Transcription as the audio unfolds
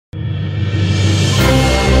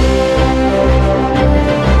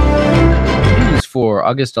for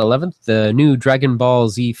August 11th, the new Dragon Ball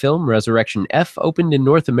Z film, Resurrection F, opened in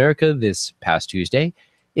North America this past Tuesday.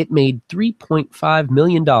 It made $3.5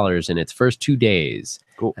 million in its first 2 days.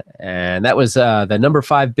 Cool. And that was the number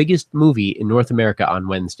 5 biggest movie in North America on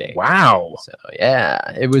Wednesday. Wow. So, yeah.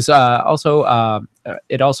 It was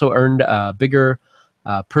it also earned a bigger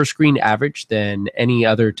per screen average than any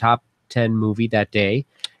other top 10 movie that day.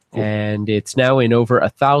 Cool. And it's now in over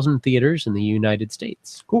 1,000 theaters in the United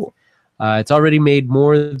States. Cool. It's already made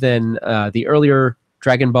more than the earlier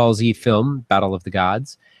Dragon Ball Z film, Battle of the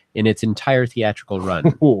Gods, in its entire theatrical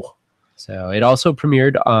run. So it also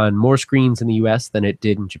premiered on more screens in the U.S. than it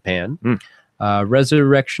did in Japan.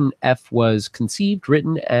 Resurrection F was conceived,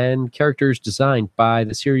 written, and characters designed by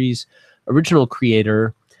the series' original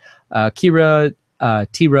creator, Toriyama.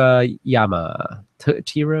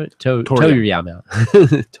 Toriyama.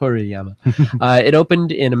 It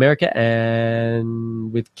opened in America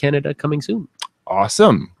and with Canada coming soon.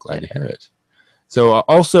 Awesome. Glad to hear it. So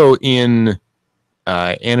also in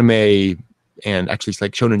anime and actually it's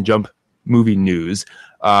like Shonen Jump movie news,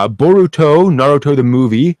 Naruto the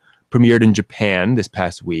movie premiered in Japan this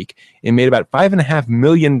past week. It made about $5.5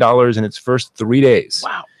 million in its first 3 days.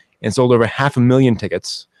 Wow. And sold over 500,000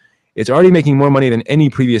 tickets. It's already making more money than any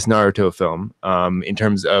previous Naruto film in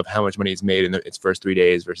terms of how much money it's made in its first 3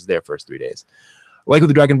 days versus their first 3 days. Like with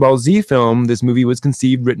the Dragon Ball Z film, this movie was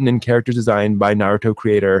conceived, written, and characters designed by Naruto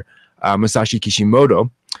creator Masashi Kishimoto.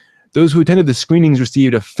 Those who attended the screenings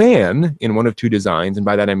received a fan in one of 2 designs, and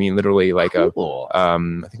by that I mean literally like cool. I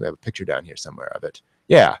think we have a picture down here somewhere of it.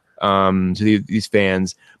 Yeah. So these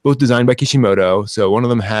fans, both designed by Kishimoto. So one of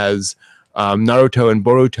them has Naruto and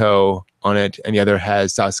Boruto on it, and the other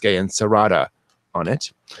has Sasuke and Sarada on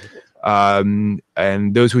it.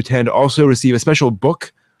 And those who attend also receive a special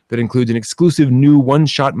book that includes an exclusive new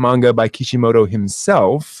one-shot manga by Kishimoto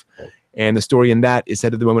himself. And the story in that is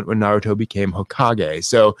set at the moment when Naruto became Hokage.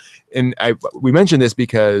 So, we mentioned this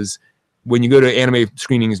because when you go to anime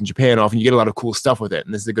screenings in Japan, often you get a lot of cool stuff with it.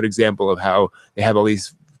 And this is a good example of how they have all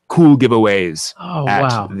these cool giveaways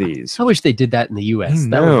these. I wish they did that in the U.S.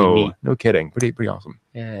 That would be neat. No kidding. Pretty awesome.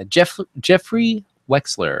 Yeah, Jeffrey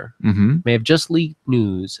Wexler may have just leaked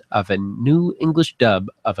news of a new English dub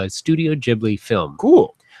of a Studio Ghibli film.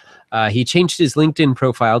 Cool. He changed his LinkedIn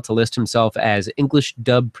profile to list himself as English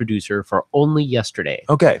dub producer for Only Yesterday.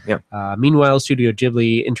 Okay, yeah. Meanwhile, Studio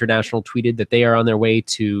Ghibli International tweeted that they are on their way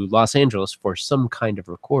to Los Angeles for some kind of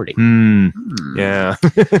recording. Yeah.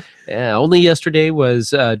 Yeah. Only Yesterday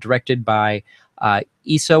was directed by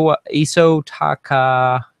Takahata.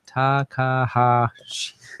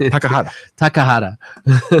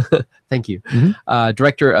 Thank you.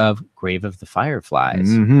 Director of Grave of the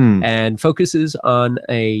Fireflies, and focuses on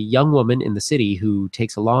a young woman in the city who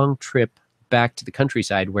takes a long trip back to the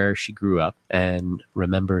countryside where she grew up and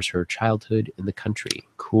remembers her childhood in the country.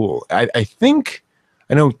 Cool. I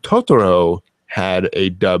know Totoro had a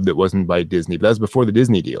dub that wasn't by Disney, but that was before the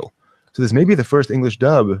Disney deal. So this may be the first English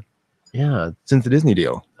dub since the Disney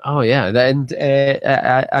deal. Oh yeah, and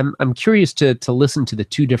I'm curious to listen to the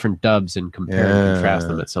 2 different dubs and compare and contrast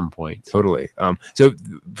them at some point. Totally. So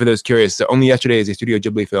for those curious, Only Yesterday is a Studio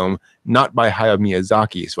Ghibli film, not by Hayao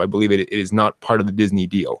Miyazaki. So I believe it is not part of the Disney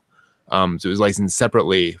deal. So it was licensed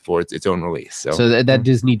separately for its own release. So that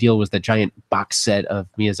Disney deal was the giant box set of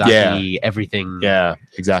Miyazaki everything. Yeah,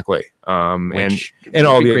 exactly. And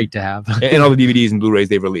all the great to have, and all the DVDs and Blu-rays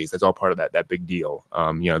they've released. That's all part of that big deal.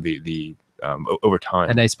 Over time.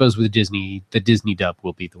 And I suppose with Disney, the Disney dub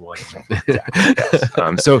will be the one.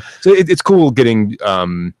 So it's cool getting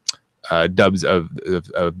dubs of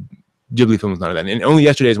Ghibli films, none of that. And Only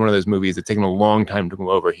Yesterday is one of those movies that's taken a long time to come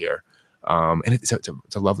over here. And it's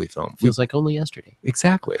a lovely film. Feels like Only Yesterday.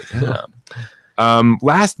 Exactly. Yeah.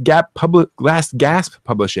 Last Gasp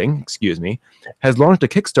Publishing, has launched a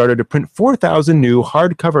Kickstarter to print 4,000 new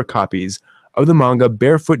hardcover copies of the manga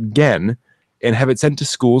Barefoot Gen and have it sent to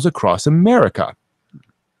schools across America.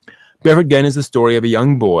 Barefoot Gen is the story of a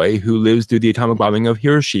young boy who lives through the atomic bombing of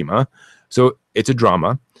Hiroshima, so it's a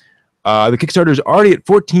drama. The Kickstarter is already at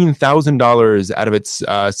 $14,000 out of its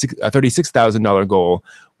 $36,000 goal,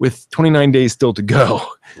 with 29 days still to go.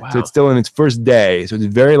 Wow. So it's still in its first day, so it's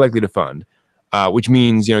very likely to fund, which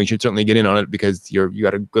means you should certainly get in on it because you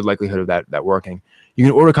got a good likelihood of that working. You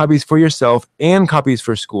can order copies for yourself and copies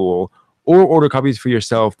for school, or order copies for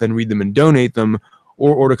yourself, then read them and donate them,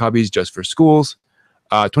 or order copies just for schools.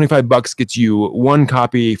 $25 gets you 1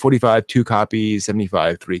 copy, 45 2 copies,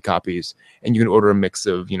 75 3 copies, and you can order a mix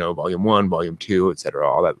of volume 1, volume 2, etc.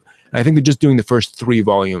 All that. And I think they're just doing the first 3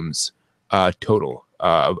 volumes total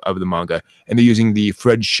of the manga, and they're using the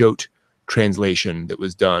Fred Schote translation that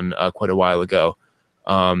was done quite a while ago.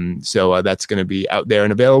 So that's going to be out there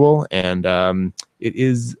and available, and it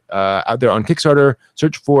is out there on Kickstarter.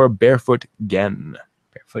 Search for Barefoot Gen.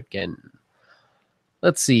 Barefoot Gen.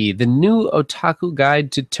 Let's see. The new Otaku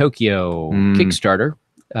Guide to Tokyo Kickstarter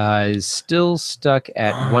is still stuck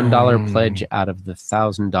at $1 pledge out of the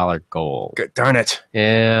 $1,000 goal. Good, darn it.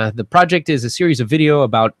 Yeah, the project is a series of video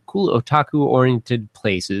about cool otaku-oriented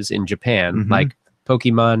places in Japan, like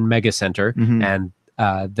Pokemon Mega Center and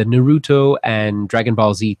the Naruto and Dragon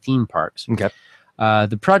Ball Z theme parks. Okay.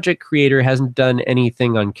 The project creator hasn't done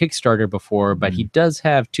anything on Kickstarter before, but he does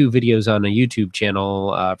have 2 videos on a YouTube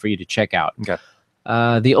channel for you to check out. Okay.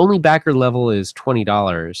 The only backer level is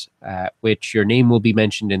 $20, which your name will be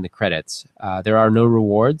mentioned in the credits. There are no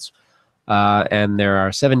rewards, and there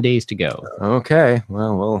are 7 days to go. Okay.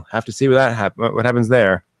 Well, we'll have to see what happens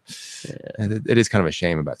there. It is kind of a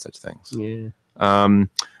shame about such things. Yeah.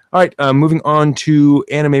 All right. Moving on to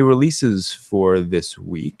anime releases for this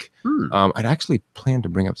week. I'd actually planned to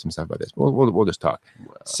bring up some stuff about this. We'll just talk.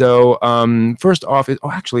 So first off is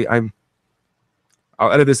I'll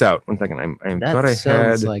edit this out. 1 second. I thought I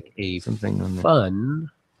had like a something on there. Fun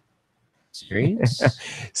series.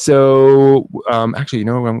 So actually, you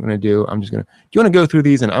know what I'm going to do? Do you want to go through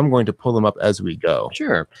these, and I'm going to pull them up as we go?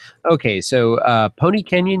 Sure. Okay. So Pony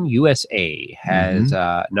Canyon USA has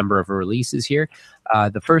a number of releases here.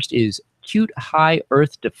 The first is Cute High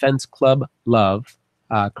Earth Defense Club Love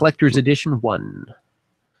Collector's Edition 1.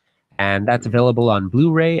 And that's available on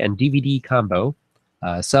Blu-ray and DVD combo,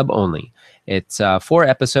 sub only. It's 4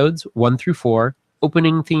 episodes, 1 through 4,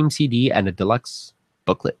 opening theme CD, and a deluxe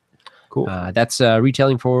booklet. Cool. That's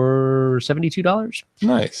retailing for $72.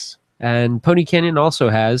 Nice. And Pony Canyon also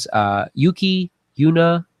has Yuki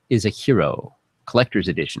Yuna is a Hero, Collector's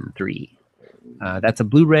Edition 3. That's a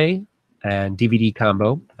Blu-ray and DVD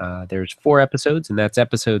combo. There's 4 episodes, and that's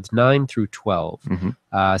episodes 9 through 12.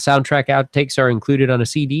 Soundtrack outtakes are included on a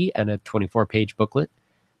CD and a 24-page booklet,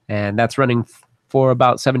 and that's running for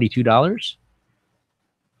about $72.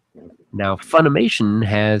 Now, Funimation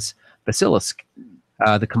has Basilisk,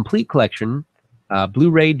 the complete collection,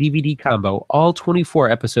 Blu-ray DVD combo, all 24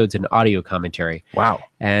 episodes and audio commentary. Wow.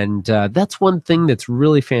 And that's one thing that's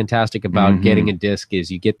really fantastic about getting a disc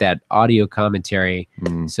is you get that audio commentary.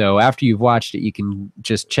 So after you've watched it, you can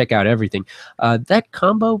just check out everything. That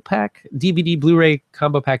combo pack, DVD Blu-ray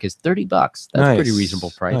combo pack, is $30. That's a pretty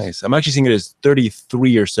reasonable price. Nice. I'm actually seeing it as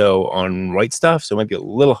 33 or so on Right Stuff, so it might be a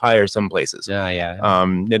little higher some places. Yeah.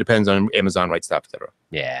 It depends on Amazon, Right Stuff, etc.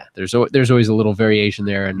 Yeah, there's always a little variation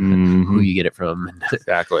there and who you get it from.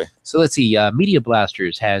 Exactly. So let's see. Media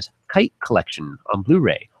Blasters has Kite Collection on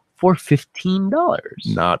Blu-ray for $15.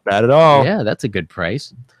 Not bad at all. Yeah, that's a good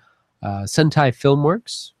price. Sentai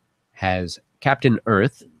Filmworks has Captain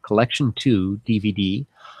Earth Collection 2 DVD.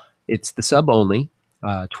 It's the sub only.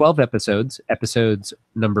 12 episodes. Episodes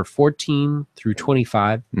number 14 through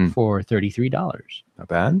 25 for $33. Not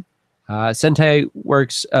bad. Sentai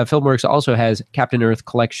Filmworks also has Captain Earth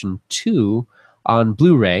Collection 2 on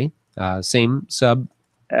Blu-ray. Same sub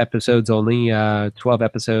episodes only, 12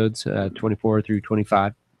 episodes, 24 through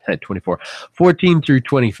 25, 14 through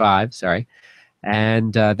 25, sorry.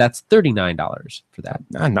 And that's $39 for that.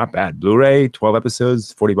 Not bad. Blu-ray, 12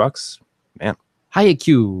 episodes, $40. Man.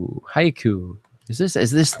 Haiku. Is this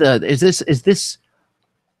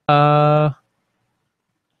Haiku?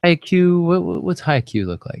 What's Haiku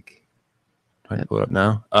look like? Trying to pull it up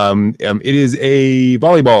now. It is a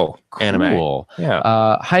volleyball anime. Cool.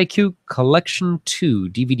 Yeah. Haiku Collection 2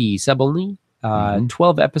 DVD sub only.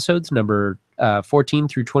 12 episodes, number 14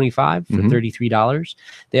 through 25 for $33.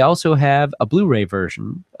 They also have a Blu-ray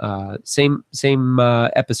version. Same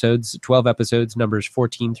episodes, 12 episodes, numbers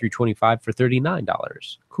 14 through 25 for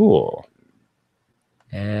 $39. Cool.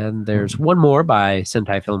 And there's one more by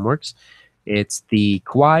Sentai Filmworks. It's the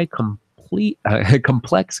Kawaii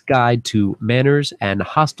Complex Guide to Manners and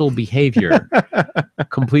Hostile Behavior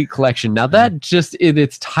complete collection. Now that just in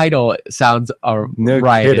its title sounds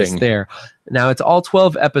right. It's there. Now it's all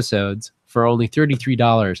 12 episodes for only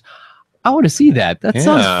 $33. I want to see that. That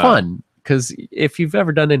sounds fun. Because if you've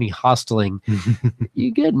ever done any hosteling,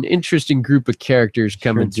 you get an interesting group of characters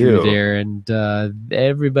coming through there, and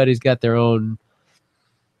everybody's got their own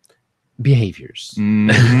behaviors.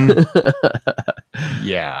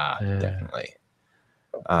 Yeah, definitely.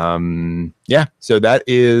 So that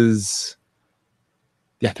is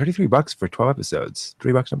 $33 for 12 episodes.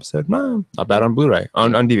 $3 an episode. No, not bad on Blu-ray.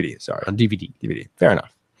 On DVD, sorry. On DVD. Fair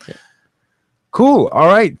enough. Yeah. Cool. All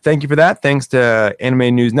right. Thank you for that. Thanks to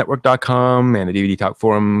AnimeNewsNetwork.com and the DVD Talk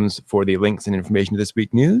forums for the links and information to this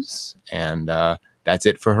week's news. And that's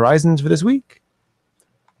it for Horizons for this week.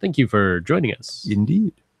 Thank you for joining us.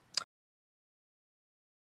 Indeed.